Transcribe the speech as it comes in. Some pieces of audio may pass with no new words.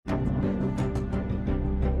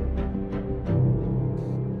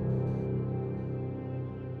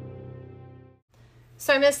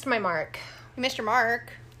So I missed my mark. You missed your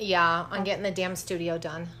mark. Yeah, on getting the damn studio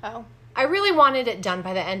done. Oh. I really wanted it done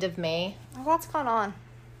by the end of May. A lot's gone on.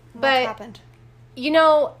 But, what's happened? You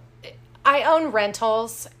know, I own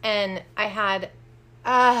rentals, and I had...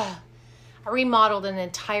 I remodeled an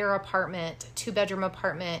entire apartment, 2-bedroom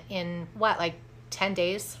apartment in, 10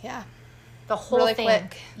 days? Yeah. The whole really thing.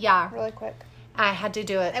 Quick. Yeah. Really quick. I had to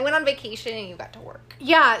do it. I went on vacation and you got to work.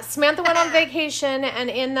 Yeah, Samantha went on vacation, and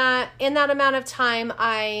in that amount of time,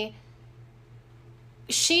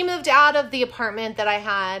 she moved out of the apartment that I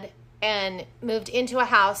had and moved into a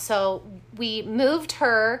house. So we moved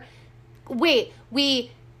her. We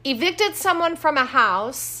evicted someone from a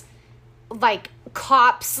house, like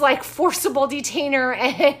cops, like forcible detainer,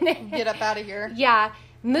 and Get up out of here. Yeah.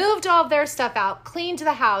 Moved all of their stuff out, cleaned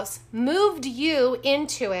the house, moved you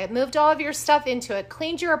into it, moved all of your stuff into it,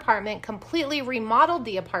 cleaned your apartment, completely remodeled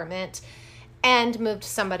the apartment, and moved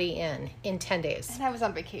somebody in 10 days. And I was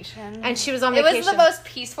on vacation. And she was on vacation. It was the most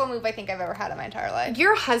peaceful move I think I've ever had in my entire life.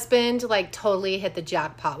 Your husband, totally hit the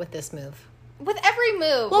jackpot with this move. With every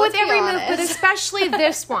move. Well, with every move, but especially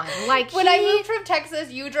this one. When I moved from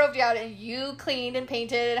Texas, you drove down and you cleaned and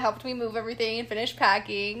painted and helped me move everything and finish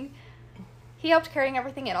packing. He helped carrying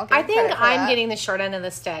everything in. I think I'm getting the short end of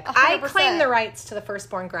the stick. 100%. I claim the rights to the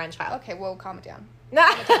firstborn grandchild. Okay, well, calm it down. You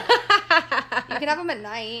can have them at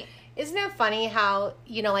night. Isn't it funny how,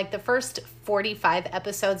 the first 45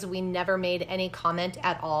 episodes, we never made any comment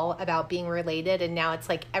at all about being related, and now it's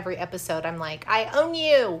like every episode I'm like, I own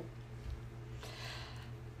you.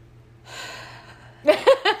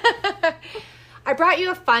 I brought you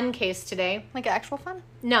a fun case today. Like actual fun?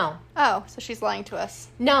 No. Oh, so she's lying to us.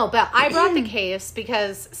 No, but I brought the case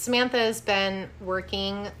because Samantha has been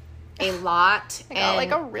working a lot. I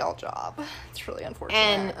got a real job. It's really unfortunate.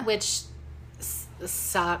 And which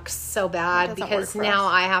sucks so bad because now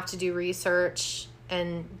I have to do research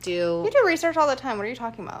and do... You do research all the time. What are you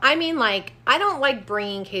talking about? I mean, I don't like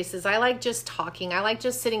bringing cases. I like just talking. I like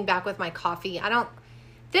just sitting back with my coffee.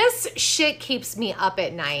 This shit keeps me up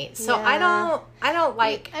at night. So yeah. I don't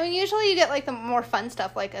like... I mean, usually you get, the more fun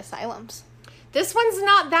stuff, like asylums. This one's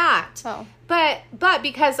not that. Oh. But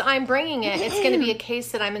because I'm bringing it, it's going to be a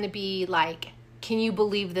case that I'm going to be like, can you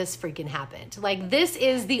believe this freaking happened? This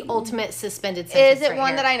is the ultimate suspended sentence. Is it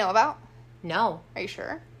one that I know about? No. Are you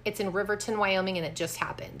sure? It's in Riverton, Wyoming, and it just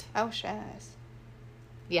happened. Oh, shit.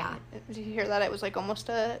 Yeah. Did you hear that? It was almost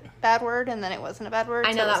a bad word, and then it wasn't a bad word.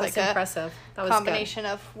 I know, that was impressive. That was combination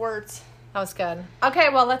of words. That was good. Okay,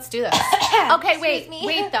 well, let's do this. Okay,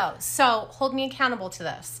 wait though. So hold me accountable to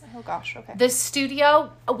this. Oh gosh, okay. The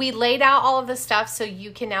studio, we laid out all of the stuff so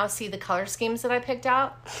you can now see the color schemes that I picked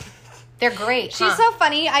out. They're great. She's so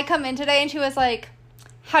funny. I come in today and she was like,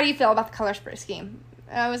 "How do you feel about the color scheme?"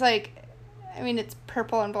 And I was like, I mean, it's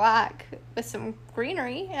purple and black with some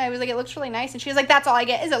greenery. And I was like, it looks really nice. And she was like, that's all I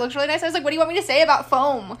get is it looks really nice. I was like, what do you want me to say about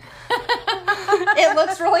foam? It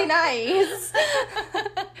looks really nice.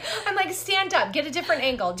 I'm like, stand up, get a different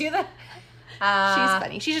angle, do the... She's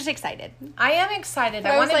funny. She's just excited. I am excited.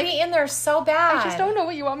 I want to be in there so bad. I just don't know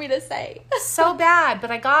what you want me to say. So bad.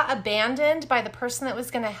 But I got abandoned by the person that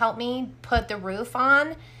was going to help me put the roof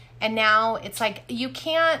on. And now it's like, you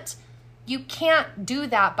can't do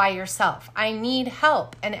that by yourself. I need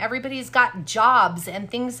help. And everybody's got jobs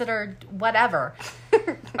and things that are whatever.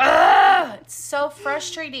 It's so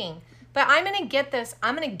frustrating. But I'm going to get this.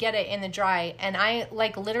 I'm going to get it in the dry. And I,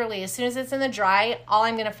 literally, as soon as it's in the dry, all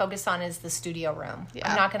I'm going to focus on is the studio room. Yeah.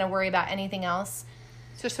 I'm not going to worry about anything else.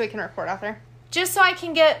 Just so we can record out there? Just so I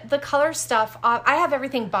can get the color stuff off. I have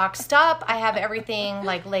everything boxed up. I have everything,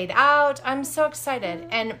 laid out. I'm so excited.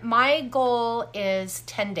 And my goal is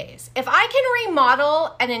 10 days. If I can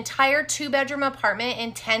remodel an entire 2-bedroom apartment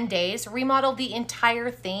in 10 days, remodel the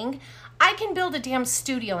entire thing, I can build a damn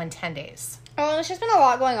studio in 10 days. Oh, it's just been a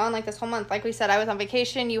lot going on, this whole month. Like we said, I was on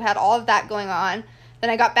vacation. You had all of that going on. Then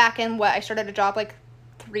I got back in, I started a job,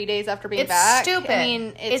 3 days after being back. It's stupid. I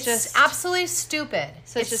mean, it's just... absolutely stupid.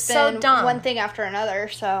 So it's just so been dumb. One thing after another,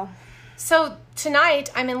 so... So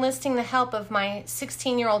tonight, I'm enlisting the help of my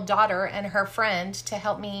 16-year-old daughter and her friend to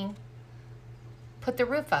help me put the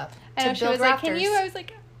roof up. I know, she was like, can you? I was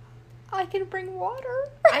like, I can bring water.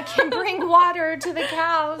 I can bring water to the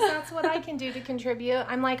cows. That's what I can do to contribute.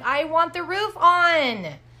 I'm like, I want the roof on.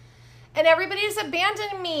 And everybody's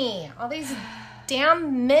abandoning me. All these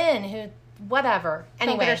damn men who... whatever.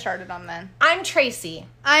 Anyway. Don't get her started on men. I'm Tracy.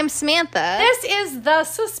 I'm Samantha. This is the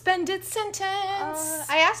suspended sentence.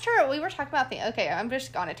 I asked her, we were talking about okay, I'm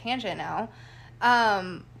just on a tangent now.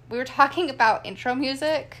 We were talking about intro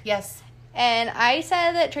music. Yes. And I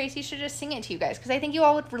said that Tracy should just sing it to you guys because I think you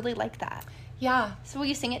all would really like that. Yeah. So will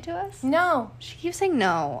you sing it to us? No. She keeps saying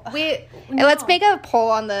no. Hey, let's make a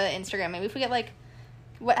poll on the Instagram. Maybe if we get like,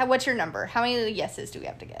 what's your number? How many yeses do we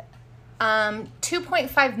have to get?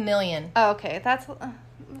 2.5 million. Oh, okay. That's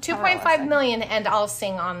 2.5 million, and I'll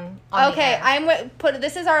sing on okay, the air.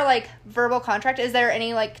 This is our like verbal contract. Is there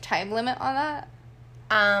any like time limit on that?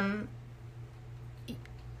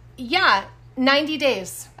 Yeah, 90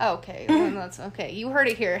 days. Oh, okay. That's okay. You heard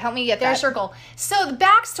it here. Help me get that. There's your goal. So the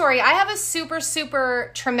backstory, I have a super,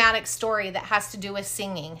 super traumatic story that has to do with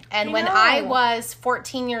singing. And when I was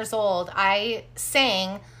 14 years old, I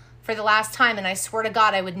sang for the last time, and I swear to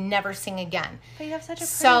God, I would never sing again. But you have such a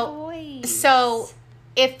pretty voice. So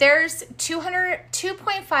if there's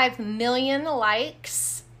 2.5 million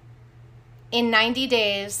likes in 90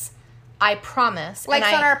 days, I promise.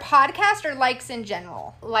 Likes on our podcast or likes in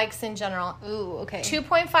general? Likes in general. Ooh, okay.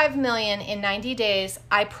 2.5 million in 90 days,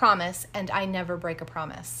 I promise, and I never break a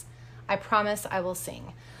promise. I promise I will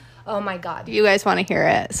sing. Oh my God. You guys want to hear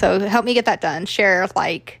it. So help me get that done. Share,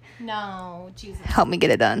 like. No, Jesus. Help me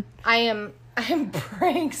get it done. I'm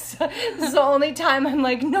praying. So, this is the only time I'm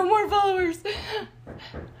like, no more followers.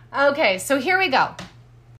 Okay, so here we go.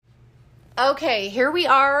 Okay, here we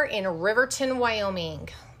are in Riverton, Wyoming.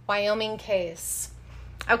 Wyoming case.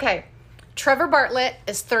 Okay, Trevor Bartlett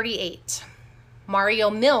is 38.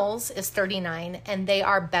 Mario Mills is 39, and they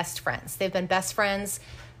are best friends. They've been best friends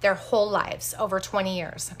their whole lives, over 20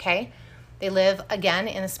 years, okay? They live, again,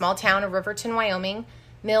 in a small town of Riverton, Wyoming.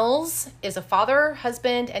 Mills is a father,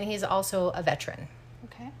 husband, and he's also a veteran.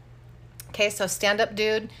 Okay. Okay, so stand-up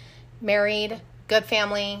dude, married, good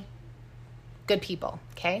family, good people,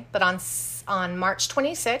 okay? But on March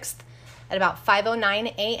 26th, at about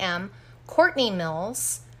 5:09 a.m., Courtney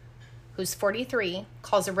Mills, who's 43,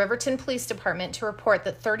 calls the Riverton Police Department to report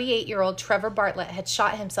that 38-year-old Trevor Bartlett had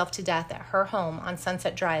shot himself to death at her home on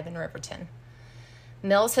Sunset Drive in Riverton.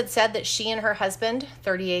 Mills had said that she and her husband,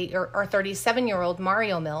 37-year-old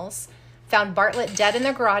Mario Mills, found Bartlett dead in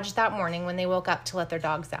their garage that morning when they woke up to let their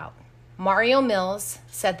dogs out. Mario Mills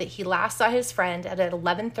said that he last saw his friend at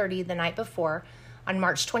 11:30 the night before, on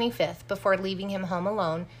March 25th, before leaving him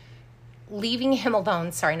alone,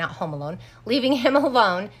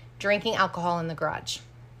 drinking alcohol in the garage.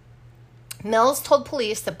 Mills told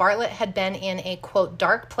police that Bartlett had been in a, quote,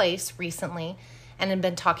 dark place recently and had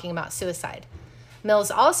been talking about suicide.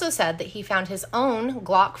 Mills also said that he found his own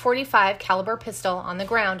Glock 45 caliber pistol on the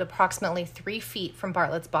ground approximately 3 feet from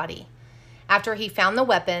Bartlett's body. After he found the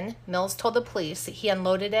weapon, Mills told the police that he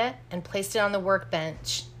unloaded it and placed it on the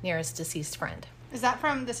workbench near his deceased friend. Is that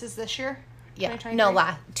this is this year? Yeah,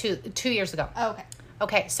 no, 2 years ago. Oh, okay.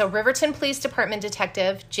 Okay, so Riverton Police Department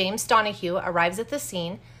Detective James Donahue arrives at the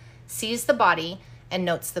scene, sees the body, and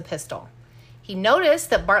notes the pistol. He noticed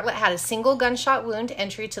that Bartlett had a single gunshot wound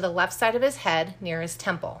entry to the left side of his head near his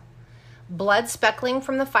temple. Blood speckling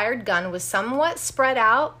from the fired gun was somewhat spread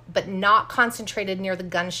out, but not concentrated near the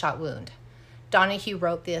gunshot wound. Donahue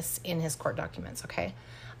wrote this in his court documents, okay?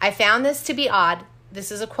 I found this to be odd.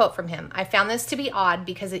 This is a quote from him. I found this to be odd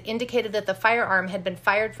because it indicated that the firearm had been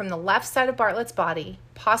fired from the left side of Bartlett's body,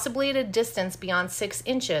 possibly at a distance beyond 6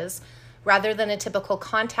 inches, rather than a typical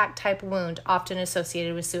contact type wound often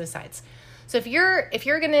associated with suicides. So if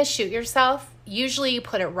you're going to shoot yourself, usually you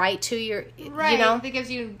put it right to your, right, you know? That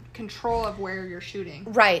gives you control of where you're shooting.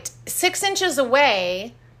 Right. 6 inches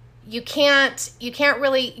away, you can't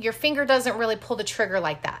really, your finger doesn't really pull the trigger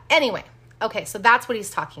like that. Anyway, okay, so that's what he's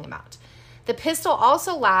talking about. The pistol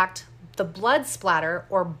also lacked the blood splatter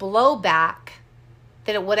or blowback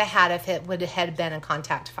that it would have had if it would have been a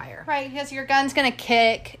contact fire. Right, because your gun's going to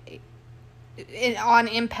kick on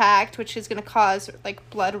impact, which is going to cause like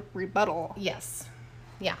blood rebuttal. Yes.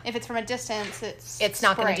 Yeah. If it's from a distance, it's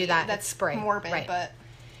not going to do that. That's spray. Morbid, right. But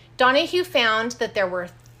Donahue found that there were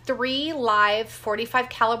 3 live 45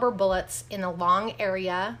 caliber bullets in the long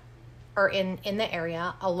area, or in the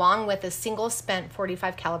area, along with a single spent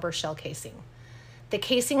 45 caliber shell casing. The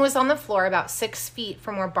casing was on the floor about 6 feet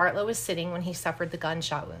from where Bartlett was sitting when he suffered the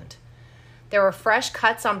gunshot wound. There were fresh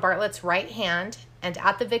cuts on Bartlett's right hand, and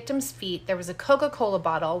at the victim's feet, there was a Coca-Cola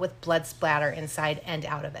bottle with blood splatter inside and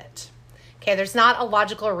out of it. Okay, there's not a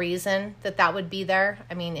logical reason that would be there.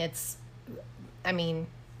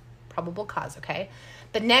 Probable cause, okay?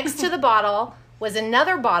 But next to the bottle was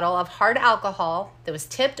another bottle of hard alcohol that was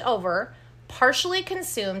tipped over, partially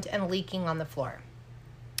consumed, and leaking on the floor.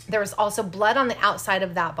 There was also blood on the outside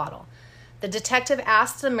of that bottle. The detective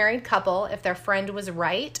asked the married couple if their friend was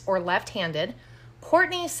right or left-handed.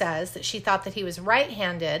 Courtney says that she thought that he was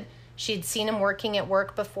right-handed. She'd seen him working at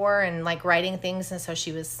work before and like writing things, and so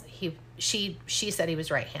she said he was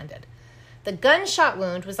right-handed. The gunshot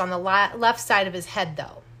wound was on the left side of his head,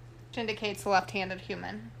 though. Which indicates left-handed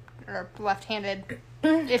human. Or left-handed,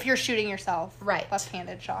 if you're shooting yourself. Right.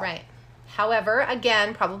 Left-handed shot. Right. However,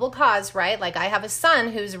 again, probable cause, right? Like, I have a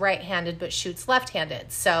son who's right-handed but shoots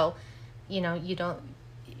left-handed. So, you know,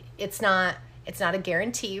 it's not a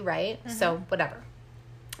guarantee, right? Mm-hmm. So, whatever.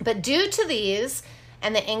 But due to these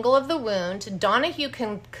and the angle of the wound, Donahue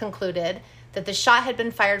concluded that the shot had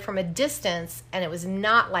been fired from a distance and it was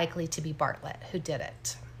not likely to be Bartlett who did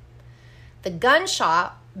it. The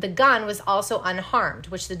gun was also unharmed,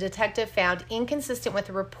 which the detective found inconsistent with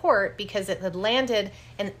the report because it had landed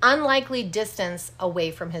an unlikely distance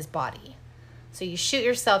away from his body. So you shoot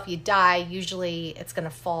yourself, you die, usually it's going to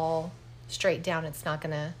fall straight down. It's not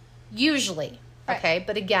going to, usually, okay? Right.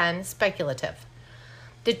 But again, speculative.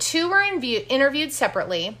 The two were interviewed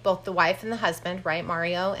separately, both the wife and the husband, right?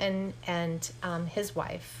 Mario and his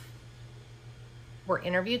wife were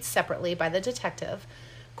interviewed separately by the detective.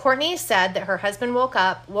 Courtney said that her husband woke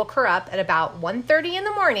her up at about 1:30 in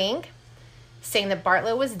the morning, saying that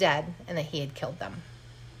Bartlett was dead and that he had killed them.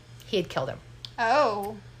 He had killed him.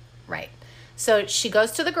 Oh. Right. So she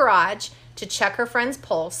goes to the garage to check her friend's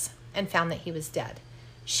pulse and found that he was dead.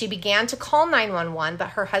 She began to call 911,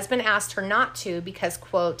 but her husband asked her not to because,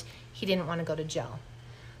 quote, he didn't want to go to jail.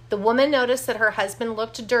 The woman noticed that her husband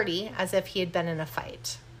looked dirty, as if he had been in a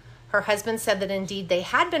fight. Her husband said that indeed they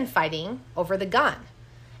had been fighting over the gun.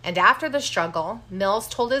 And after the struggle, Mills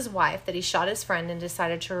told his wife that he shot his friend and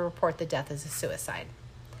decided to report the death as a suicide.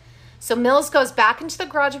 So Mills goes back into the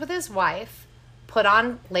garage with his wife, put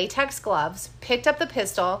on latex gloves, picked up the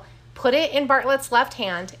pistol, put it in Bartlett's left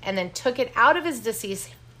hand, and then took it out of his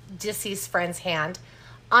deceased friend's hand,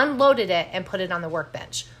 unloaded it, and put it on the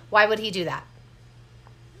workbench. Why would he do that?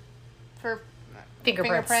 For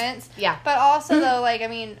fingerprints. Yeah. But also, though, like, I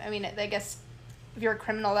mean, I guess if you're a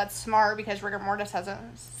criminal, that's smart because rigor mortis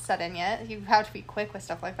hasn't set in yet. You have to be quick with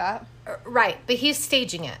stuff like that. Right. But he's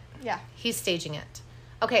staging it. Yeah. He's staging it.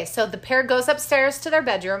 Okay, so the pair goes upstairs to their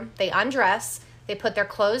bedroom. They undress. They put their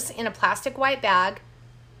clothes in a plastic white bag,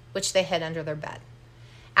 which they hid under their bed.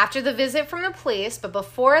 After the visit from the police, but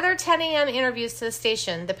before their 10 a.m. interviews to the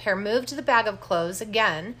station, the pair moved the bag of clothes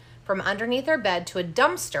again from underneath their bed to a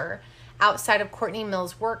dumpster outside of Courtney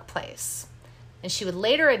Mills' workplace. And she would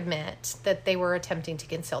later admit that they were attempting to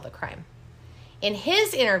conceal the crime. In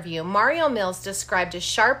his interview, Mario Mills described a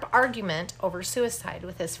sharp argument over suicide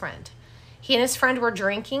with his friend. He and his friend were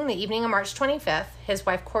drinking the evening of March 25th. His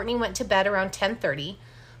wife Courtney went to bed around 10:30.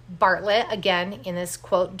 Bartlett, again in this,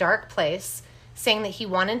 quote, dark place, saying that he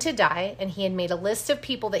wanted to die and he had made a list of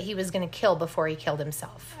people that he was going to kill before he killed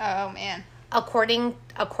himself. Oh, man. According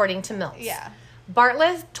to Mills. Yeah.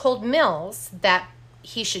 Bartlett told Mills that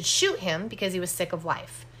he should shoot him because he was sick of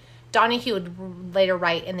life. Donahue would later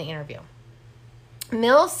write in the interview.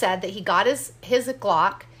 Mills said that he got his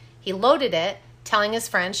Glock, he loaded it, telling his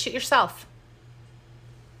friend, shoot yourself.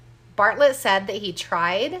 Bartlett said that he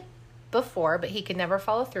tried before, but he could never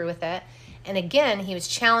follow through with it. And again, he was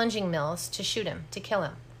challenging Mills to shoot him, to kill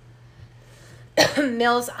him.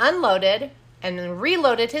 Mills unloaded and then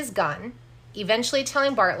reloaded his gun, eventually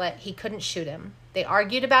telling Bartlett he couldn't shoot him. They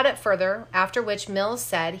argued about it further, after which Mills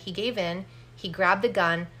said he gave in, he grabbed the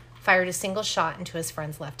gun, fired a single shot into his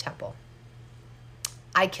friend's left temple.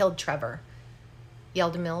 I killed Trevor,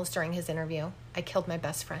 yelled Mills during his interview. I killed my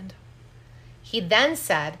best friend. He then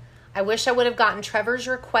said, I wish I would have gotten Trevor's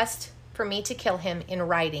request for me to kill him in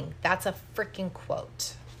writing. That's a freaking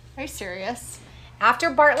quote. Are you serious? After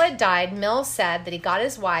Bartlett died, Mills said that he got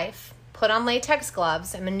his wife, put on latex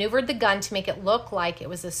gloves, and maneuvered the gun to make it look like it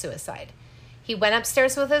was a suicide. He went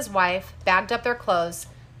upstairs with his wife, bagged up their clothes,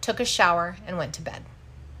 took a shower, and went to bed.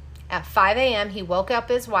 At 5 a.m., he woke up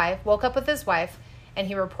with his wife, and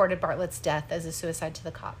he reported Bartlett's death as a suicide to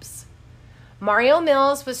the cops. Mario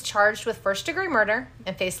Mills was charged with first-degree murder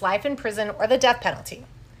and faced life in prison or the death penalty.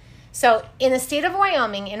 So in the state of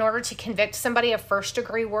Wyoming, in order to convict somebody of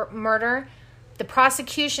first-degree murder, the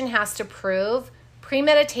prosecution has to prove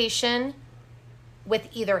premeditation with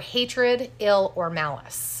either hatred, ill, or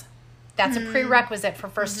malice. That's a prerequisite for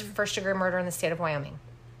first-degree murder in the state of Wyoming.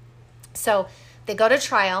 So they go to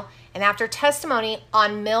trial, and after testimony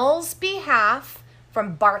on Mills' behalf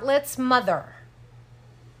from Bartlett's mother,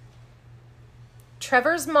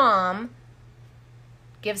 Trevor's mom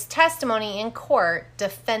gives testimony in court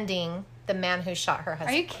defending the man who shot her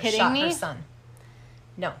husband. Are you kidding me? Her son.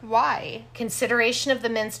 No. Why? Consideration of the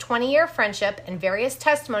men's 20-year friendship and various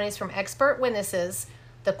testimonies from expert witnesses,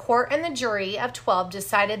 the court and the jury of 12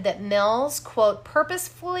 decided that Mills, quote,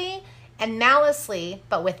 purposefully and maliciously,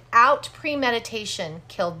 but without premeditation,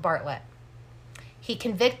 killed Bartlett. They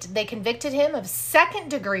convicted him of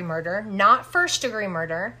second-degree murder, not first-degree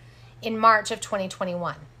murder, in March of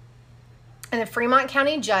 2021. And the Fremont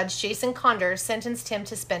County judge, Jason Condor, sentenced him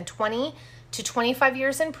to spend 20 to 25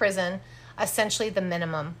 years in prison, essentially the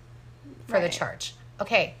minimum for the charge.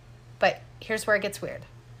 Okay, but here's where it gets weird.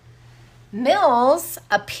 Mills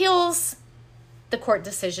appeals the court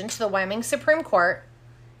decision to the Wyoming Supreme Court,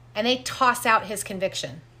 and they toss out his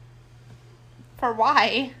conviction. For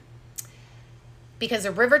why? Because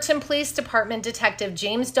a Riverton Police Department detective,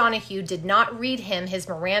 James Donahue, did not read him his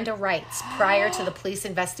Miranda rights prior to the police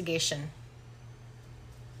investigation.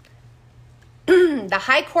 The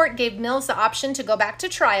High Court gave Mills the option to go back to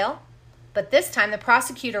trial, but this time the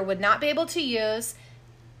prosecutor would not be able to use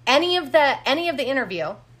any of the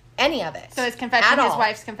interview, any of it. So his confession, his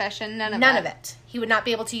wife's confession, none of it. He would not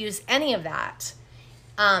be able to use any of that,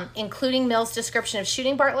 including Mills' description of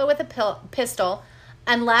shooting Bartlett with a pistol,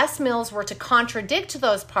 unless Mills were to contradict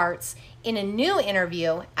those parts in a new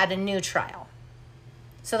interview at a new trial.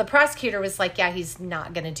 So the prosecutor was like, yeah, he's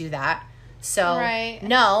not going to do that. So,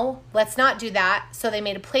 no, let's not do that. So they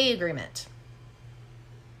made a plea agreement.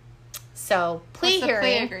 So, plea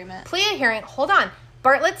hearing. Hold on.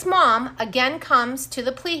 Bartlett's mom again comes to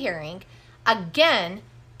the plea hearing, again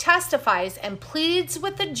testifies and pleads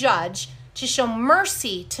with the judge to show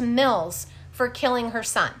mercy to Mills for killing her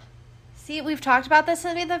son. See, we've talked about this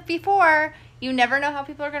before. You never know how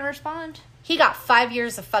people are going to respond. He got 5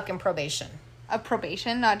 years of fucking probation. Of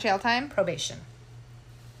probation, not jail time? Probation.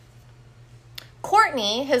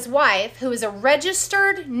 Courtney, his wife, who is a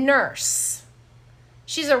registered nurse.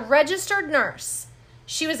 She's a registered nurse.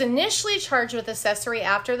 She was initially charged with accessory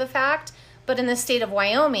after the fact, but in the state of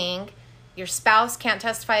Wyoming, your spouse can't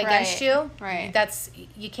testify against you. Right.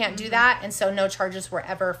 You can't do that, and so no charges were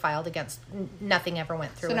ever filed against. Nothing ever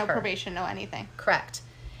went through. So no probation, no anything. Correct.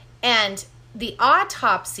 And the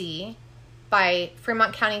autopsy by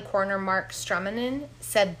Fremont County Coroner Mark Strumanen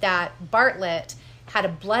said that Bartlett had a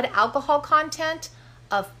blood alcohol content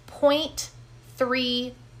of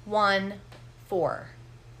 0.314.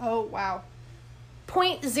 Oh, wow.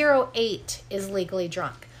 0.08 is legally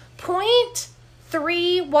drunk.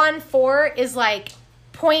 0.314 is like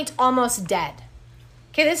point almost dead.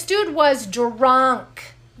 Okay, this dude was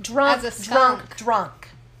drunk. As a skunk. Drunk.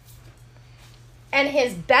 And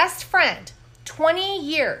his best friend, 20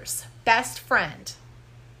 years best friend,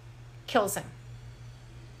 kills him.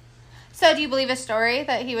 So do you believe his story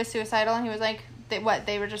that he was suicidal and he was like, they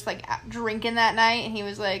were just like drinking that night and he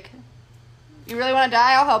was like, you really want to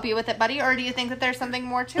die? I'll help you with it, buddy. Or do you think that there's something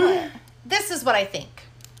more to it? This is what I think.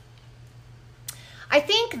 I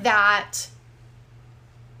think that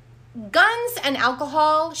guns and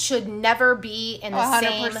alcohol should never be in the 100%,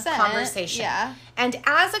 same conversation. Yeah. And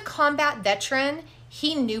as a combat veteran,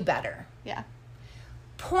 he knew better. Yeah.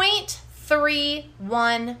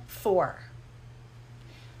 0.314.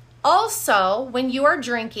 Also, when you are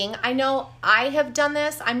drinking, I know I have done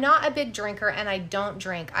this. I'm not a big drinker and I don't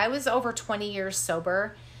drink. I was over 20 years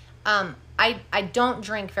sober. I don't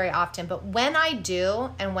drink very often, but when I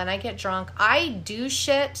do and when I get drunk, I do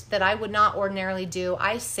shit that I would not ordinarily do.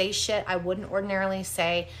 I say shit I wouldn't ordinarily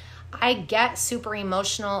say. I get super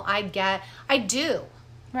emotional. I do.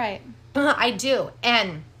 Right. I do.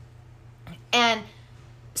 And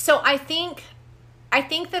so I think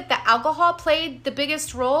that the alcohol played the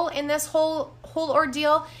biggest role in this whole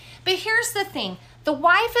ordeal. But here's the thing. The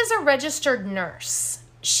wife is a registered nurse.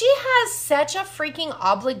 She has such a freaking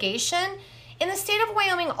obligation. In the state of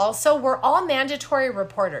Wyoming also, we're all mandatory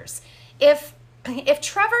reporters. If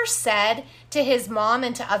Trevor said to his mom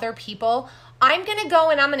and to other people, I'm going to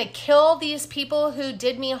go and I'm going to kill these people who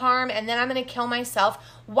did me harm and then I'm going to kill myself,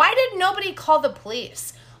 why did nobody call the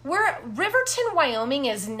police? Riverton, Wyoming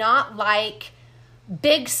is not like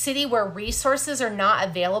big city where resources are not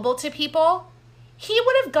available to people. He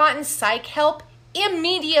would have gotten psych help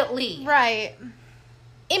immediately. Right.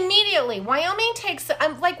 Immediately. Wyoming takes,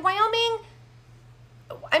 Wyoming,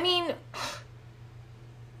 I mean,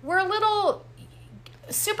 we're a little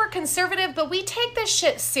super conservative, but we take this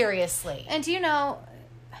shit seriously. And do you know,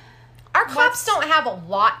 our cops don't have a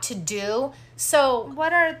lot to do, so.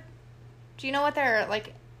 Do you know what their,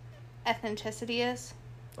 ethnicity is?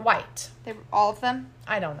 White. All of them?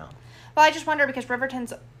 I don't know. Well, I just wonder because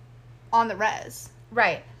Riverton's on the res.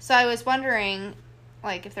 Right. So I was wondering,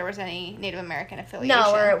 if there was any Native American affiliation.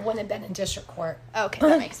 No, or it wouldn't have been in district court. Okay,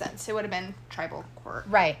 that makes sense. It would have been tribal court.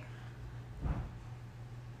 Right.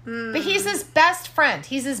 But he's his best friend.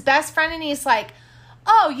 He's his best friend, and he's like,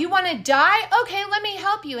 oh, you want to die? Okay, let me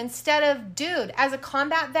help you. Instead of, dude, as a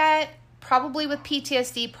combat vet, probably with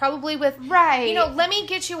PTSD, probably with, Right. you know, let me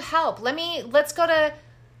get you help. Let's go to,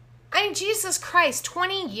 I mean, Jesus Christ,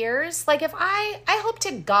 20 years? Like, if I hope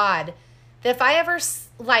to God that if I ever,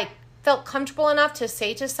 like, felt comfortable enough to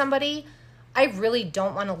say to somebody, I really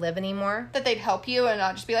don't want to live anymore. That they'd help you and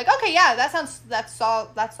not just be like, okay, yeah, that's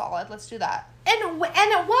solid. Let's do that. And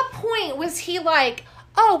at what point was he like,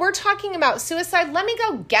 oh, we're talking about suicide. Let me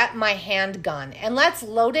go get my handgun and let's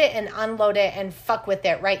load it and unload it and fuck with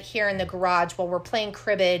it right here in the garage while we're playing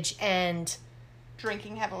cribbage and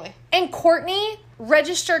drinking heavily. And Courtney,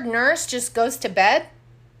 registered nurse, just goes to bed.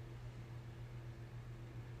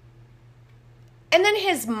 And then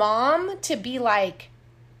his mom to be like,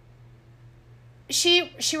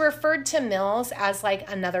 she referred to Mills as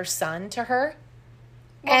like another son to her.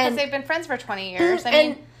 Well, because they've been friends for 20 years. I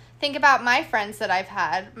mean, think about my friends that I've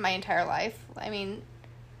had my entire life. I mean,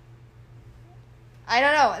 I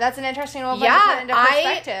don't know. That's an interesting one to put into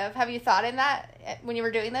perspective. Have you thought in that when you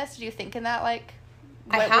were doing this? Did you think in that, like,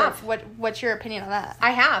 I have. What's your opinion on that?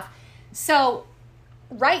 I have. So,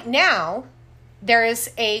 right now, there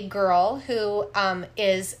is a girl who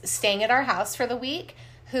is staying at our house for the week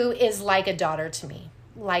who is like a daughter to me.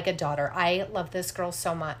 Like a daughter. I love this girl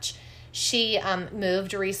so much. She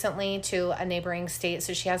moved recently to a neighboring state,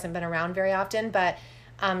 so she hasn't been around very often, but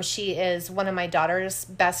she is one of my daughter's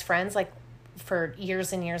best friends, like, for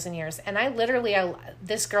years and years and years. And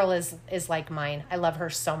this girl is like mine. I love her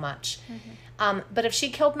so much. Mm-hmm. But if she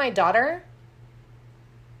killed my daughter,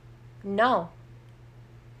 no.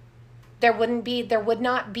 It wouldn't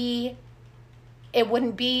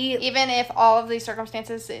be even if all of these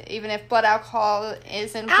circumstances, even if blood alcohol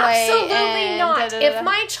is in play. Absolutely not. If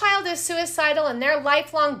my child is suicidal and their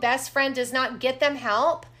lifelong best friend does not get them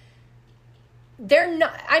help, they're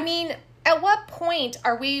not. I mean, at what point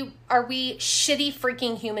are we shitty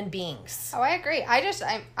freaking human beings? Oh, I agree.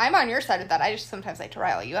 I'm on your side of that. I just sometimes like to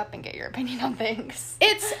rile you up and get your opinion on things.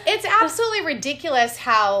 It's absolutely ridiculous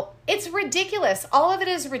how it's ridiculous. All of it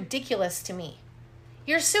is ridiculous to me.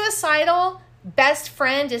 You're suicidal. Best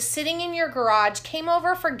friend is sitting in your garage, came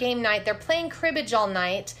over for game night. They're playing cribbage all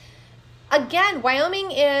night. Again,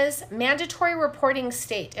 Wyoming is mandatory reporting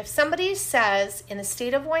state. If somebody says in the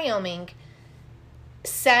state of Wyoming,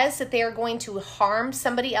 says that they are going to harm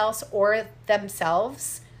somebody else or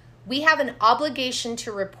themselves, we have an obligation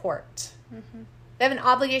to report. Mm-hmm. They have an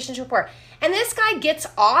obligation to report. And this guy gets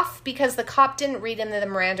off because the cop didn't read him the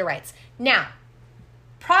Miranda rights. Now,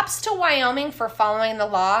 props to Wyoming for following the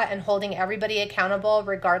law and holding everybody accountable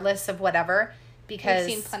regardless of whatever, because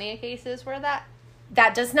we've seen plenty of cases where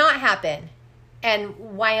that does not happen. And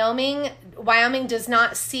Wyoming does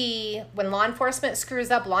not see when law enforcement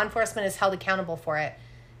screws up, law enforcement is held accountable for it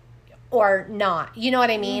or not. You know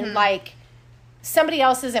what I mean? Mm-hmm. Like, somebody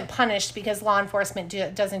else isn't punished because law enforcement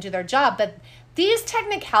doesn't do their job. But these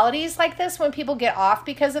technicalities like this, when people get off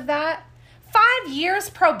because of that, 5 years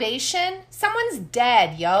probation, someone's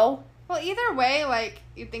dead, yo. Well, either way, like,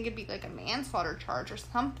 you'd think it'd be like a manslaughter charge or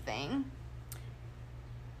something.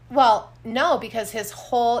 Well, no, because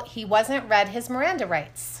he wasn't read his Miranda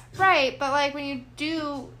rights. Right, but like when you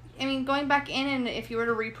do, I mean, going back in and if you were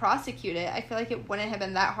to re-prosecute it, I feel like it wouldn't have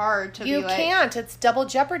been that hard to be like... You can't. It's double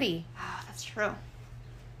jeopardy. Ah, that's true.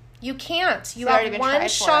 You can't. You have one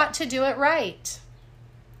shot to do it right.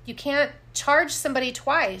 You can't charge somebody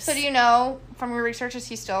twice. So do you know from your research, is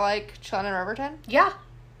he still like chilling in Riverton? Yeah.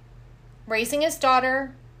 Raising his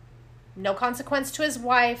daughter. No consequence to his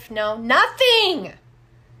wife. No, nothing.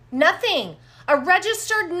 Nothing. A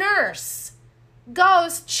registered nurse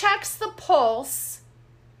goes, checks the pulse,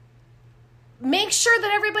 makes sure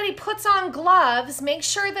that everybody puts on gloves, makes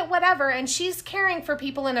sure that whatever, and she's caring for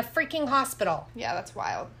people in a freaking hospital. Yeah, that's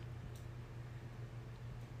wild.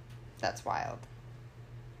 That's wild.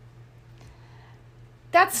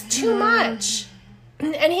 That's too much.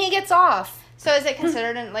 And he gets off. So is it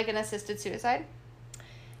considered an assisted suicide?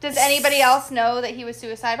 Does anybody else know that he was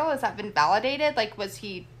suicidal? Has that been validated? Like,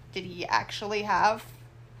 did he actually have...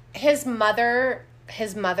 His mother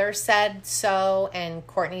said so, and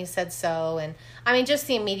Courtney said so, and I mean, just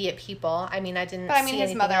the immediate people. I mean, I didn't see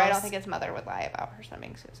his mother, else. I don't think his mother would lie about her son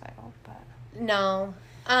being suicidal, but... No.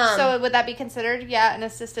 So would that be considered, an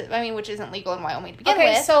assisted, I mean, which isn't legal in Wyoming to begin with.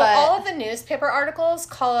 Okay, so all of the newspaper articles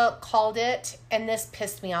called it, and this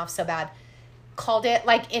pissed me off so bad, called it,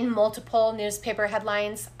 like in multiple newspaper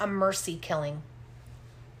headlines, a mercy killing.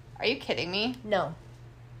 Are you kidding me? No.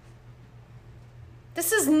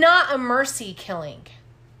 This is not a mercy killing.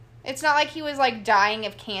 It's not like he was, like, dying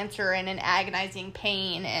of cancer and in agonizing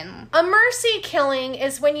pain and... A mercy killing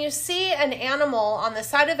is when you see an animal on the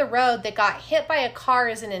side of the road that got hit by a car,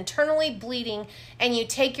 is an internally bleeding, and you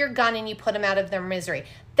take your gun and you put them out of their misery.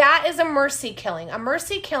 That is a mercy killing. A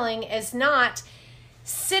mercy killing is not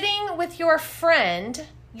sitting with your friend,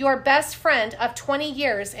 your best friend of 20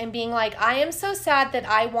 years, and being like, I am so sad that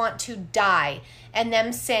I want to die. And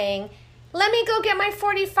them saying, let me go get my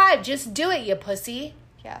 45. Just do it, you pussy.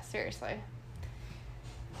 Yeah, seriously.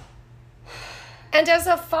 And as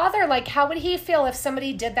a father, like, how would he feel if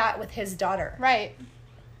somebody did that with his daughter? Right.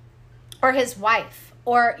 Or his wife?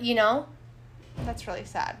 Or, you know? That's really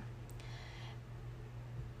sad.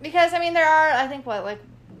 Because, I mean, there are, I think, what, like,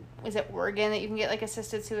 is it Oregon that you can get, like,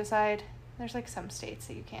 assisted suicide? There's, like, some states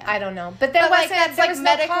that you can. I don't know. But there wasn't, like, that's, there like, was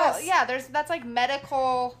medical, no cost. yeah, that's, like,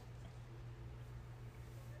 medical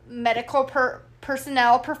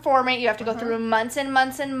personnel performing. You have to go through months and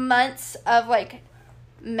months and months of, like,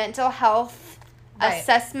 mental health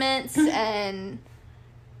assessments and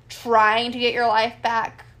trying to get your life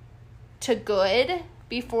back to good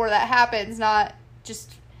before that happens, not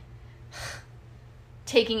just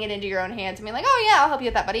taking it into your own hands and being like, oh, yeah, I'll help you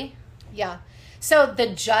with that, buddy. Yeah. So the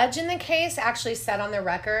judge in the case actually said on the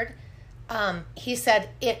record, he said,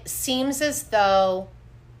 it seems as though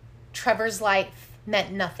Trevor's life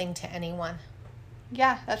meant nothing to anyone.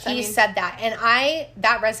 Yeah, He said that. And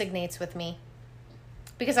that resonates with me.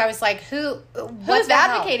 Because I was like, who's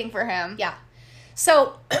advocating for him? Yeah.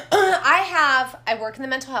 So I work in the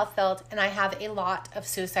mental health field, and I have a lot of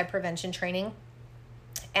suicide prevention training.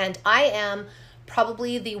 And I am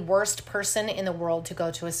probably the worst person in the world to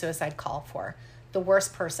go to a suicide call for. The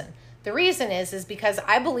worst person. The reason is because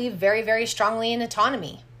I believe very, very strongly in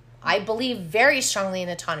autonomy. I believe very strongly in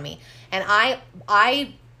autonomy. And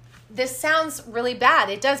this sounds really bad.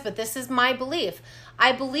 It does, but this is my belief.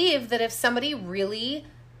 I believe that if somebody really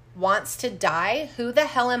wants to die, who the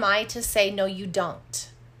hell am I to say, no, you don't?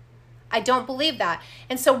 I don't believe that.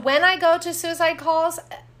 And so when I go to suicide calls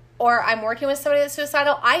or I'm working with somebody that's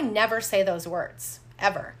suicidal, I never say those words,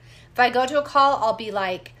 ever. If I go to a call, I'll be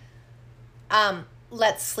like,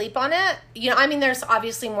 let's sleep on it. You know, I mean, there's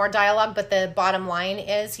obviously more dialogue, but the bottom line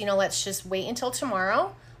is, you know, let's just wait until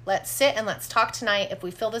tomorrow. Let's sit and let's talk tonight. If we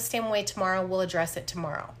feel the same way tomorrow, we'll address it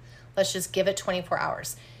tomorrow. Let's just give it 24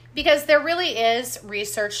 hours. Because there really is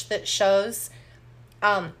research that shows,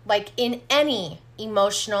 like in any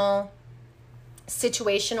emotional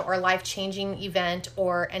situation or life-changing event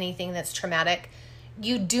or anything that's traumatic,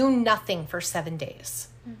 you do nothing for 7 days.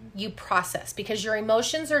 Mm-hmm. You process because your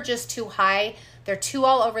emotions are just too high. They're too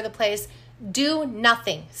all over the place. Do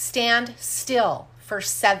nothing. Stand still for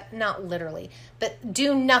not literally, but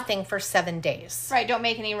do nothing for 7 days. Right. Don't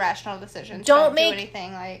make any rational decisions. Don't make do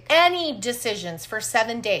anything like any decisions for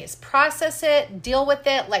 7 days. Process it, deal with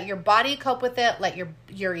it, let your body cope with it, let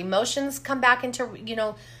your emotions come back into, you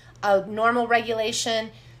know, a normal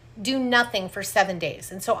regulation. Do nothing for 7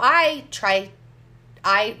 days. And so I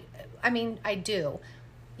do,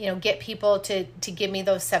 you know, get people to give me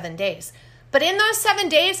those 7 days. But in those 7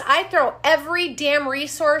 days, I throw every damn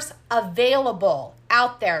resource available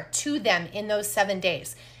out there to them in those 7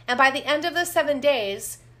 days. And by the end of the 7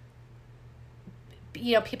 days,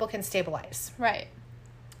 you know, people can stabilize. Right.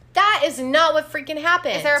 That is not what freaking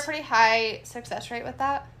happened. Is there a pretty high success rate with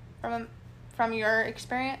that from your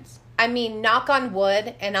experience? I mean, knock on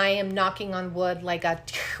wood, and I am knocking on wood like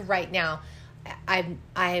right now.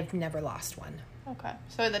 I've never lost one. Okay.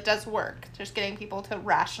 So that does work. Just getting people to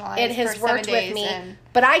rationalize. It has worked with me.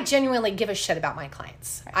 But I genuinely give a shit about my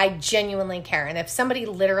clients. Right. I genuinely care. And if somebody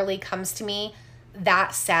literally comes to me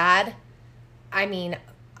that sad, I mean,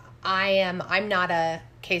 I'm not a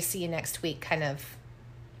see you next week kind of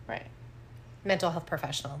mental health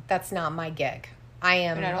professional. That's not my gig. I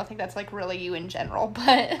don't think that's like really you in general,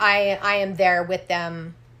 but I am there with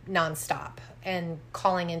them nonstop and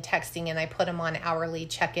calling and texting, and I put them on hourly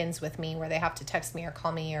check-ins with me where they have to text me or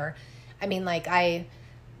call me, or I mean, like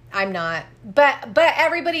I'm not, but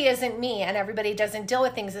everybody isn't me, and everybody doesn't deal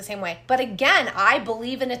with things the same way. But again, I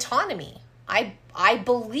believe in autonomy. I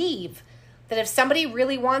believe that if somebody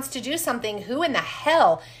really wants to do something, who in the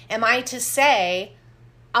hell am I to say,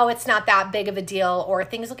 oh, it's not that big of a deal, or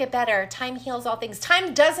things will get better. Time heals all things.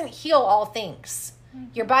 Time doesn't heal all things. Mm-hmm.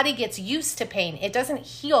 Your body gets used to pain. It doesn't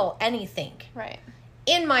heal anything. Right.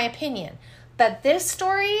 In my opinion. But this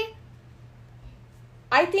story,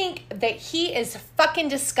 I think that he is fucking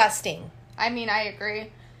disgusting. I mean, I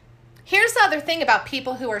agree. Here's the other thing about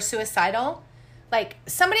people who are suicidal. Like,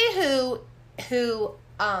 somebody who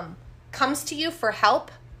comes to you for help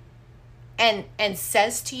and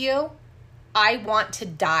says to you, I want to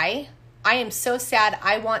die. I am so sad.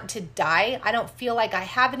 I want to die. I don't feel like I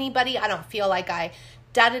have anybody. I don't feel like I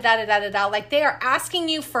da-da-da-da-da-da-da. Like, they are asking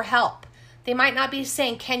you for help. They might not be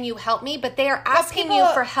saying, can you help me? But they are asking you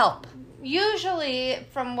for help. Usually,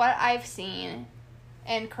 from what I've seen,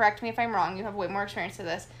 and correct me if I'm wrong, you have way more experience to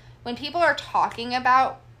this, when people are talking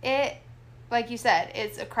about it, like you said,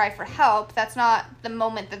 it's a cry for help. That's not the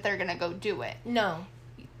moment that they're going to go do it. No.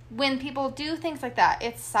 When people do things like that,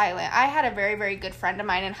 it's silent. I had a very, very good friend of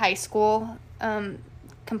mine in high school,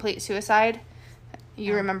 complete suicide.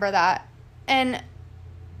 You remember that. And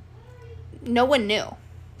no one knew.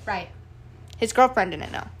 Right. His girlfriend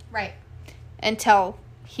didn't know. Right. Until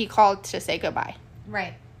he called to say goodbye.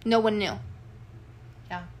 Right. No one knew.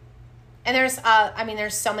 Yeah. And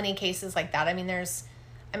there's so many cases like that.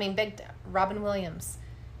 Big Robin Williams,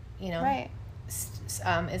 Right.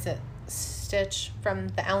 Is it Stitch from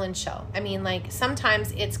the Ellen Show?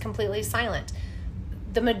 Sometimes it's completely silent.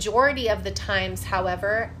 The majority of the times,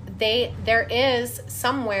 however, there is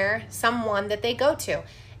someone that they go to.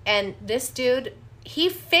 And this dude, he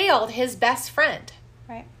failed his best friend.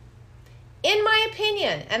 Right. In my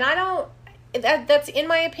opinion, and that's in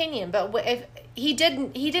my opinion, but if he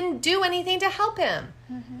didn't do anything to help him.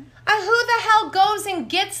 Mm-hmm. Who the hell goes and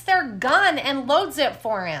gets their gun and loads it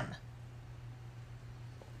for him?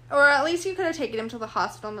 Or at least you could have taken him to the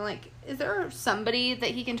hospital and been like, is there somebody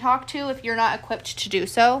that he can talk to if you're not equipped to do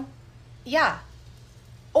so? Yeah.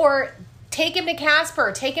 Or take him to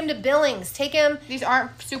Casper, take him to Billings, take him... These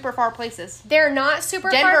aren't super far places. They're not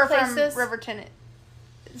super far places. Denver from Riverton,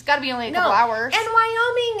 it's got to be only a couple hours. And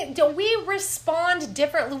Wyoming, we respond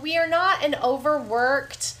differently. We are not an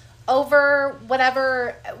overworked,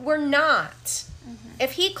 whatever. We're not. Mm-hmm.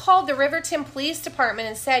 If he called the Riverton Police Department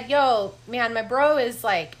and said, yo, man, my bro is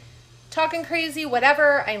like talking crazy,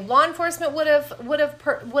 whatever, and law enforcement would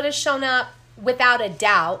have shown up without a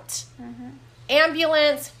doubt. Mm-hmm.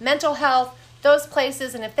 Ambulance, mental health, those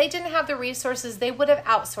places, and if they didn't have the resources, they would have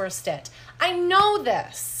outsourced it. I know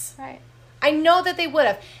this. Right. I know that they would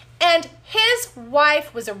have. And his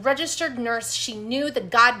wife was a registered nurse. She knew the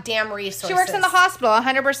goddamn resources. She works in the hospital,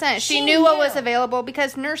 100%. She knew what was available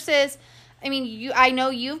because nurses... I know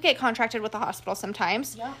you get contracted with the hospital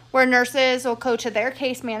sometimes, where nurses will go to their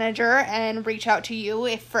case manager and reach out to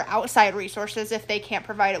you for outside resources if they can't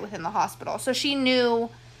provide it within the hospital. So she knew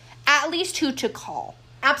at least who to call.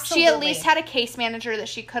 Absolutely. She at least had a case manager that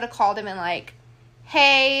she could have called him and like,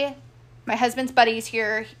 hey, my husband's buddy's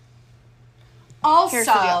here.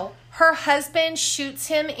 Also, her husband shoots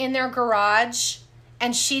him in their garage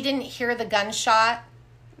and she didn't hear the gunshot.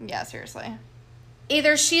 Yeah, seriously.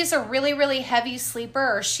 Either she's a really, really heavy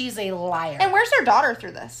sleeper or she's a liar. And where's their daughter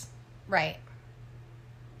through this? Right.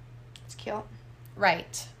 It's cute.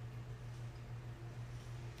 Right.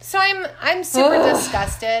 So I'm super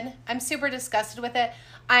disgusted. I'm super disgusted with it.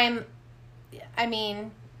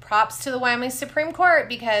 Props to the Wyoming Supreme Court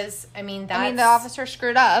because, the officer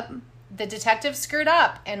screwed up. The detective screwed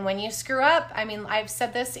up. And when you screw up, I've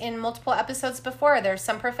said this in multiple episodes before. There's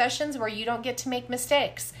some professions where you don't get to make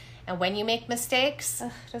mistakes. And when you make mistakes...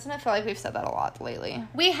 doesn't it feel like we've said that a lot lately?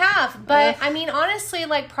 We have. But, honestly,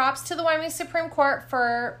 props to the Wyoming Supreme Court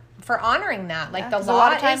for honoring that. The law, a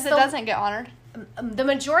lot of times it doesn't get honored. The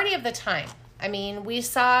majority of the time. We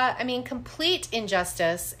saw, complete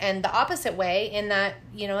injustice and the opposite way in that,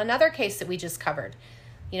 another case that we just covered.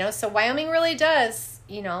 So Wyoming really does,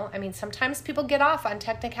 sometimes people get off on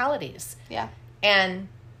technicalities. Yeah. And,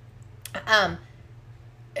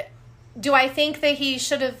 do I think that he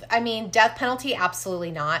should have, death penalty?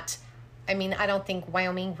 Absolutely not. I don't think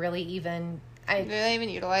Wyoming really even... Do they even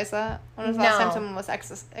utilize that? When was the last time someone was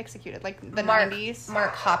executed? The 90s?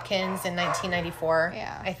 Mark Hopkins in 1994,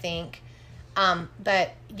 yeah. I think.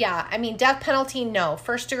 But, yeah, death penalty, no.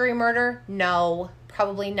 First degree murder, no.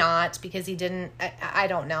 Probably not, because he didn't... I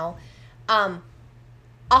don't know.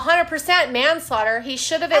 100% manslaughter, he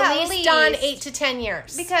should have at least done 8 to 10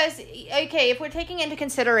 years. Because, okay, if we're taking into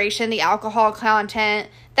consideration the alcohol content,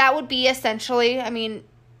 that would be essentially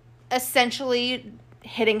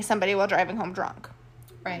hitting somebody while driving home drunk.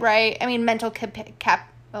 Right. Right? Mental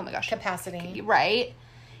capacity. Right?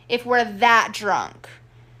 If we're that drunk,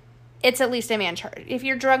 it's at least a man charge. If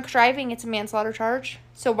you're drunk driving, it's a manslaughter charge.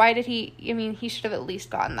 So why did he should have at least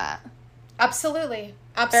gotten that. Absolutely.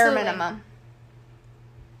 Bare minimum.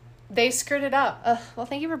 They screwed it up. Well,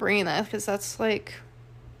 thank you for bringing that, because that's like...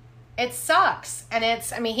 It sucks. And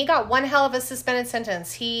it's, he got one hell of a suspended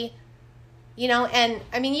sentence. He, and,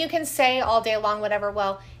 you can say all day long, whatever,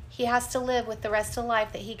 well, he has to live with the rest of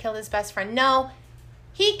life that he killed his best friend. No,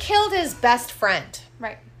 he killed his best friend.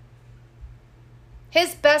 Right.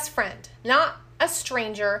 His best friend, not a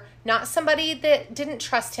stranger, not somebody that didn't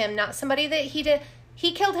trust him, not somebody that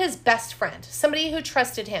he killed his best friend, somebody who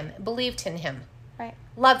trusted him, believed in him, Right.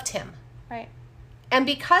 loved him. Right. And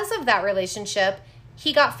because of that relationship,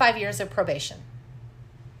 he got 5 years of probation.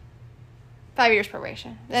 5 years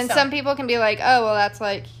probation. And So- some people can be like, oh, well, that's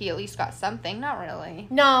like, he at least got something. Not really.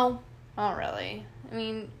 No. Not really. I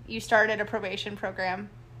mean, you started a probation program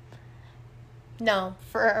No.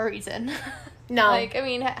 for a reason. No. Like, I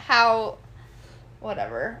mean, how...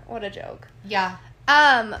 Whatever. What a joke. Yeah.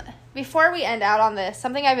 Before we end out on this,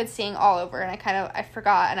 something I've been seeing all over, and I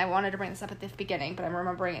forgot, and I wanted to bring this up at the beginning, but I'm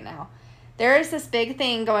remembering it now. There is this big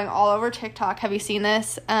thing going all over TikTok. Have you seen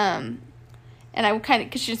this? And I kind of,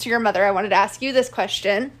 because since you're a mother, I wanted to ask you this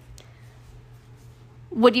question.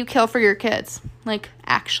 Would you kill for your kids? Like,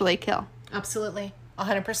 actually kill? Absolutely.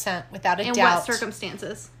 100%. Without a doubt. In what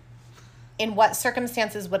circumstances? In what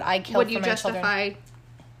circumstances would I kill for my children? Would you justify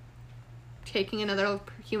taking another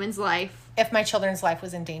human's life? If my children's life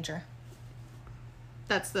was in danger.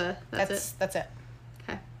 That's it? That's it.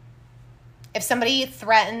 Okay. If somebody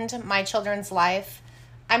threatened my children's life,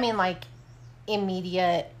 I mean, like,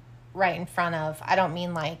 immediate, right in front of. I don't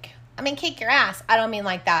mean like, kick your ass. I don't mean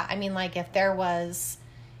like that. I mean, like, if there was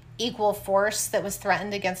equal force that was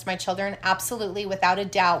threatened against my children, absolutely, without a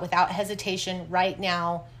doubt, without hesitation, right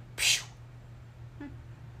now. Phew.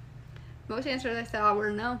 Most answers I saw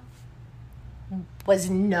were no. Was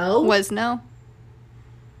no? Was no.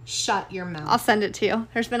 Shut your mouth. I'll send it to you.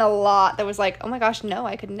 There's been a lot that was like, oh my gosh, no,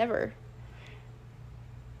 I could never.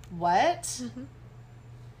 What? Mm-hmm.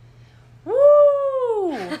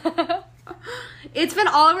 Woo! It's been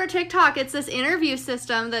all over TikTok. It's this interview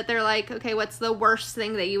system that they're like, okay, what's the worst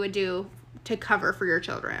thing that you would do to cover for your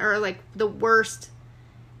children? Or like the worst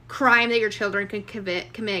crime that your children could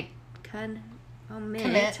commit. Oh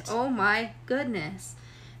my goodness.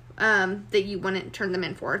 That you wouldn't turn them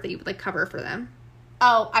in for, that you would like cover for them.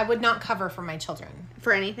 Oh, I would not cover for my children.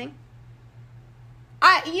 For anything?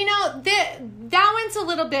 That one's a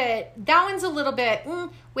little bit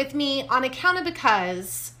with me on account of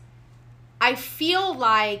because I feel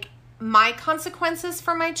like my consequences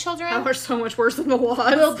for my children are so much worse than the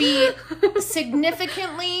laws. Will be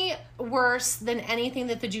significantly worse than anything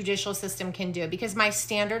that the judicial system can do because my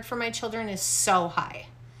standard for my children is so high.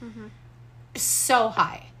 Mm-hmm. So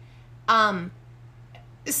high.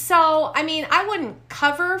 So, I wouldn't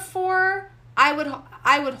cover for, I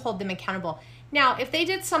would hold them accountable. Now, if they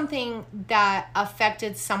did something that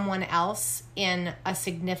affected someone else in a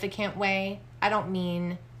significant way, I don't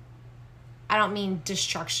mean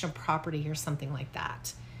destruction of property or something like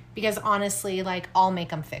that. Because honestly, like, I'll make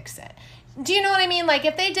them fix it. Do you know what I mean? Like,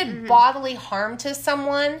 if they did bodily harm to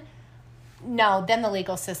someone, no, then the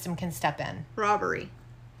legal system can step in. Robbery.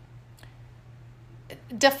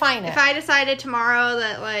 Define it. If I decided tomorrow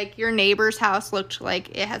that, like, your neighbor's house looked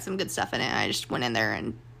like it had some good stuff in it, and I just went in there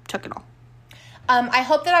and took it all. I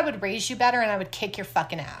hope that I would raise you better and I would kick your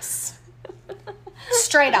fucking ass.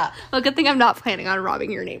 Straight up. Well, good thing I'm not planning on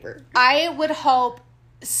robbing your neighbor. I would hope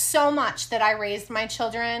so much that I raised my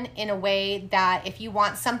children in a way that if you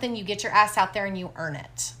want something, you get your ass out there and you earn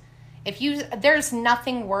it. There's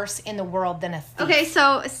nothing worse in the world than a thief. Okay,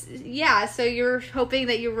 so you're hoping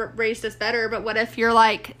that you raised us better, but what if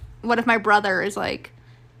my brother is like,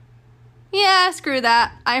 yeah, screw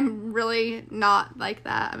that. I'm really not like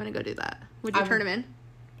that. I'm going to go do that. Would you turn him in?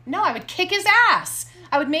 No, I would kick his ass.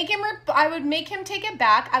 I would make him take it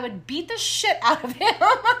back. I would beat the shit out of him.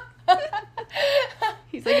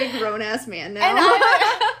 He's like a grown-ass man now. And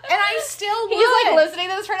I still would. He's like listening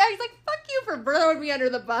to this right now. He's like, fuck you for throwing me under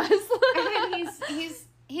the bus. And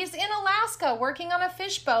he's in Alaska working on a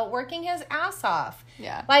fish boat, working his ass off.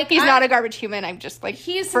 Yeah. Like, he's not a garbage human. I'm just like,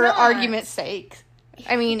 for argument's sake.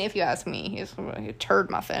 I mean, if you ask me, he's a turd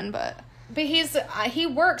muffin, but he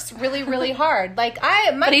works really, really hard. Like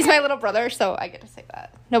but he's my little brother, so I get to say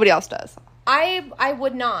that. Nobody else does. I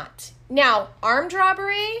would not. Now, armed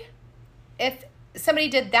robbery, if somebody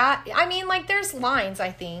did that, there's lines,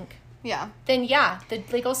 I think. Yeah. Then, yeah, the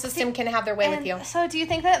legal system can have their way with you. So do you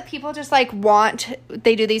think that people just, like,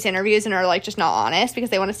 they do these interviews and are, like, just not honest because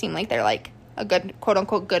they want to seem like they're, like, a good,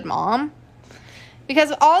 quote-unquote, good mom?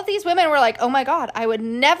 Because all of these women were like, oh, my God, I would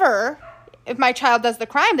never, if my child does the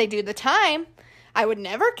crime, they do the time, I would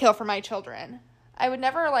never kill for my children. I would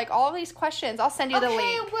never, like, all of these questions. I'll send you the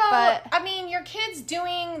link. Okay, well, your kids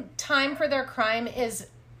doing time for their crime is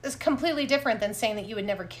completely different than saying that you would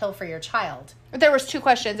never kill for your child. There was 2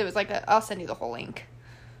 questions. It was like, I'll send you the whole link.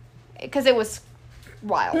 Because it was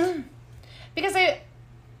wild. Because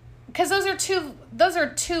Because those are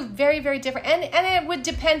two very, very different, and it would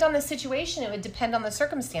depend on the situation. It would depend on the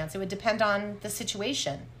circumstance. It would depend on the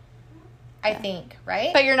situation. I think,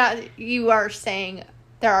 right? But you are saying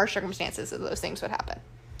there are circumstances that those things would happen.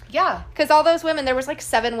 Yeah. Because all those women, there was like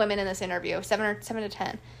 7 women in this interview, 7 to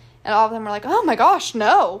 10, and all of them were like, "Oh my gosh,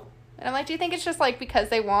 no!" And I'm like, "Do you think it's just like because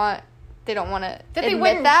they don't want to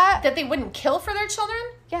admit that they wouldn't kill for their children?"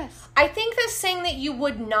 Yes. I think this saying that you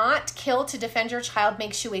would not kill to defend your child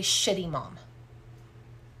makes you a shitty mom.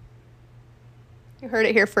 You heard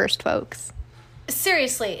it here first, folks.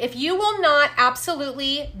 Seriously, if you will not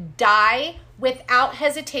absolutely die without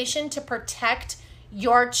hesitation to protect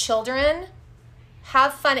your children,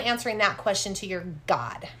 have fun answering that question to your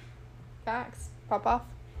God. Facts. Pop off.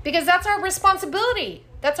 Because that's our responsibility.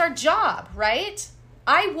 That's our job, right?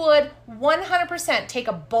 I would 100% take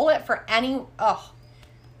a bullet for any... Oh,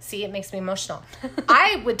 see, it makes me emotional.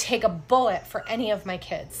 I would take a bullet for any of my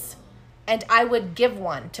kids. And I would give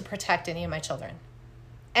one to protect any of my children.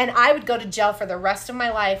 And I would go to jail for the rest of my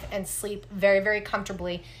life and sleep very, very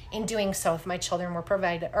comfortably in doing so if my children were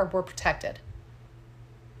provided or were protected.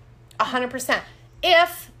 100%.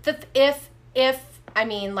 If I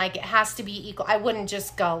mean, like, it has to be equal. I wouldn't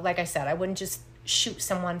just go, like I said, I wouldn't just shoot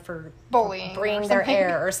someone for bullying, bringing their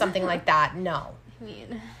hair or something like that. No.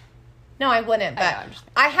 No, I wouldn't. But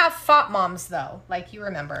I have fought moms, though, like you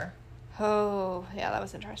remember. Oh, yeah, that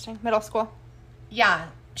was interesting. Middle school. Yeah.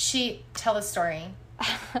 Tell the story.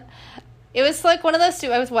 It was like one of those,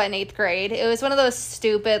 I was in 8th grade. It was one of those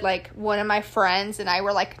stupid, like, one of my friends and I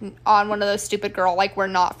were like on one of those stupid girl, like, we're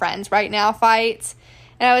not friends right now fights.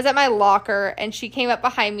 And I was at my locker and she came up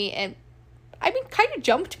behind me and, I mean, kind of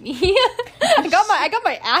jumped me. I got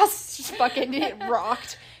my ass just fucking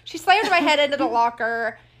rocked. She slammed my head into the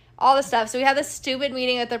locker, all this stuff. So we had this stupid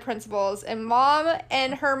meeting with the principals and mom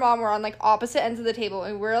and her mom were on like opposite ends of the table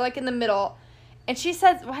and we were like in the middle. And she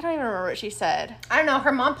said, I don't even remember what she said. I don't know.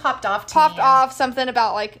 Her mom popped off something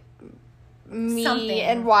about, like, me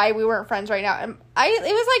and why we weren't friends right now. And it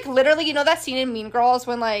was, like, literally, you know that scene in Mean Girls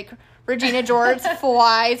when, like, Regina George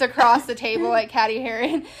flies across the table like Hattie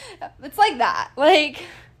Heron? It's like that. Like,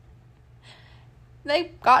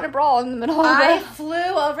 they got in a brawl in the middle of it. I flew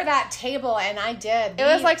over that table, and I did. It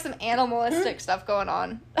was, like, some animalistic stuff going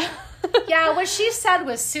on. Yeah, what she said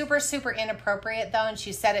was super, super inappropriate, though, and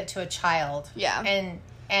she said it to a child. Yeah.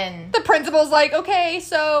 And the principal's like, okay,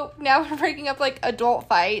 so now we're breaking up, like, adult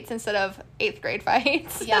fights instead of 8th grade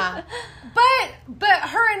fights. Yeah. But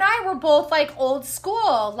her and I were both, like, old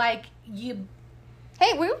school. Like,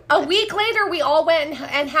 Hey, a week later, we all went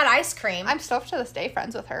and had ice cream. I'm still to this day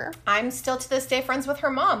friends with her. I'm still to this day friends with her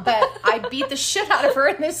mom, but I beat the shit out of her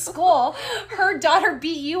in this school. Her daughter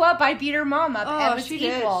beat you up. I beat her mom up. Oh, it was she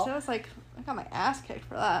equal. did. She was like, I got my ass kicked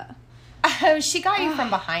for that. She got you from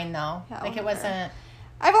behind, though. Yeah, like, it wasn't...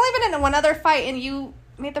 I've only been in one other fight, and you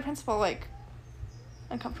made the principal, like,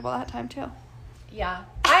 uncomfortable that time, too. Yeah.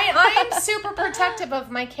 I am super protective of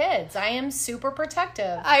my kids. I am super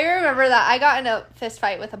protective. I remember that. I got in a fist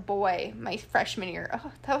fight with a boy my freshman year.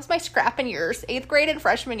 Oh, that was my scrapping years. 8th grade and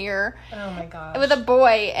freshman year. Oh, my gosh. With a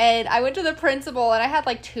boy, and I went to the principal, and I had,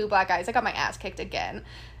 like, 2 black eyes. I got my ass kicked again.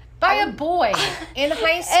 By a boy in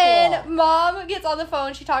high school. And mom gets on the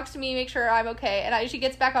phone. She talks to me, make sure I'm okay. And she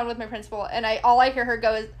gets back on with my principal. And all I hear her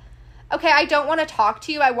go is, okay, I don't want to talk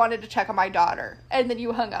to you. I wanted to check on my daughter. And then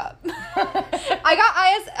you hung up. I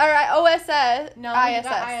got OSS. No, ISS. you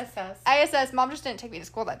got ISS. ISS. Mom just didn't take me to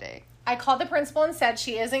school that day. I called the principal and said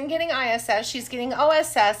she isn't getting ISS. She's getting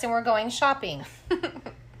OSS and we're going shopping.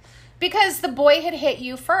 Because the boy had hit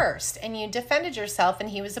you first and you defended yourself and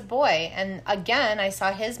he was a boy. And again, I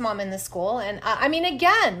saw his mom in the school. And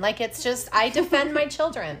again, like, it's just, I defend my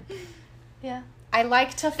children. Yeah. I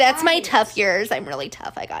like to fight. That's my tough years. I'm really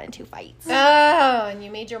tough. I got into fights. Oh, and you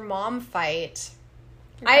made your mom fight.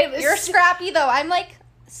 You're scrappy, though. I'm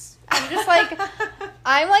just like,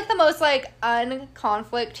 I'm like the most, like,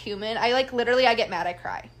 unconflict human. I, like, literally, I get mad, I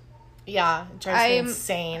cry. Yeah, it drives me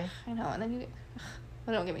insane. I know, and then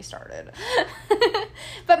don't get me started.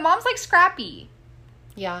 But mom's, like, scrappy.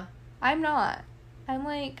 Yeah. I'm not. I'm,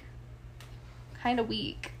 like, kind of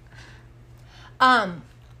weak.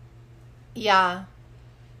 Yeah.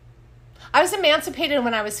 I was emancipated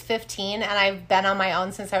when I was 15, and I've been on my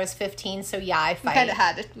own since I was 15, so yeah, I fight. You kind of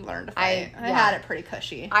had to learn to fight. I had it pretty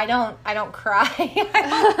cushy. I don't cry.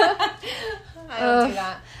 I don't do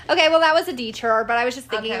that. Okay, well, that was a detour, but I was just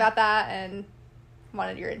thinking about that and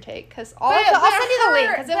wanted your intake, because I'll send you the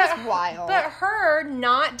link, because it was wild. But her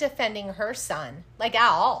not defending her son, like, at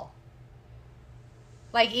all.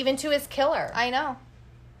 Like, even to his killer. I know.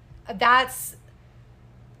 That's...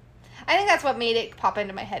 I think that's what made it pop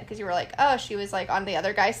into my head, because you were like, oh, she was, like, on the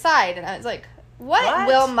other guy's side. And I was like, what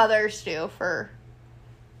will mothers do for,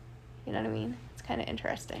 you know what I mean? It's kind of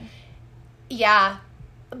interesting. Yeah.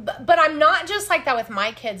 But I'm not just like that with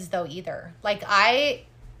my kids, though, either. Like,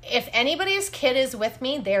 if anybody's kid is with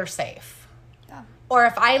me, they're safe. Yeah. Or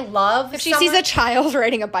if I love if she sees a child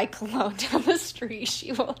riding a bike alone down the street,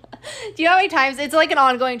 she will. Do you know how many times, it's like an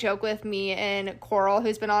ongoing joke with me and Coral,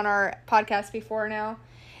 who's been on our podcast before now,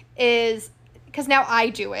 is because now I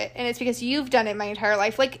do it, and it's because you've done it my entire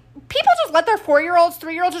life. Like, people just let their 4-year-olds,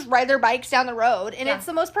 3-year-olds just ride their bikes down the road, and it's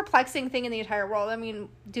the most perplexing thing in the entire world. I mean,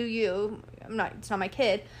 do you? It's not my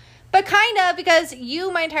kid. But kind of, because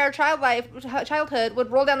you, my entire childhood, would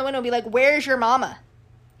roll down the window and be like, where's your mama?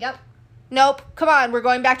 Yep. Nope, come on, we're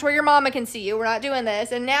going back to where your mama can see you. We're not doing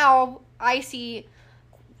this. And now I see,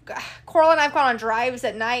 Coral and I've gone on drives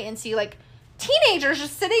at night and see, like, teenagers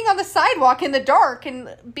just sitting on the sidewalk in the dark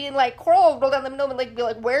and being like, Coral will roll down the window and be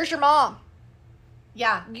like, where's your mom?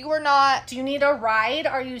 Yeah. You are not. Do you need a ride?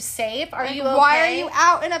 Are you safe? Are you okay? Why are you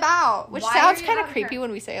out and about? Which sounds kind of creepy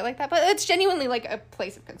when we say it like that, but it's genuinely, like, a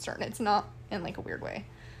place of concern. It's not in, like, a weird way.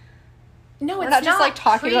 No, we're it's not just, like,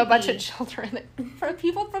 talking creepy. to a bunch of children. For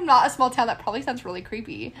people from not a small town, that probably sounds really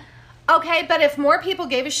creepy. Okay, but if more people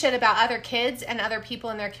gave a shit about other kids and other people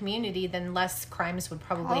in their community, then less crimes would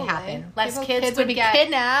probably happen. Less kids would be get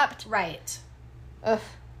kidnapped. Right. Ugh.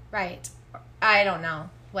 Right. I don't know.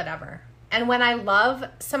 Whatever. And when I love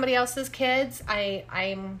somebody else's kids, I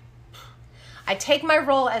take my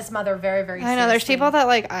role as mother very, very seriously. I know, there's people that,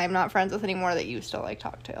 like, I'm not friends with anymore that you still, like,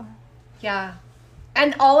 talk to. Yeah.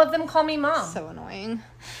 And all of them call me mom. So annoying.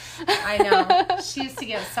 I know. She used to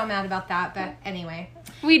get so mad about that, but anyway.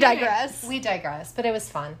 We digress. We digress, but it was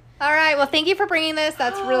fun. All right, well, thank you for bringing this.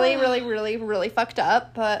 That's really, really, really, really fucked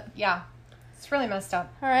up, but... Yeah. It's really messed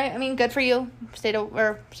up. All right, I mean, good for you. State of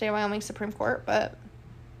Wyoming Supreme Court, but...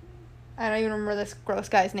 I don't even remember this gross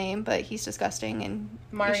guy's name, but he's disgusting, and...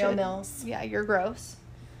 Mario Mills. Yeah, you're gross.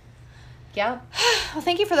 Yeah. Well,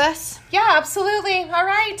 thank you for this. Yeah, absolutely. All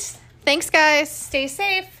right. Thanks, guys. Stay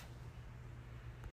safe.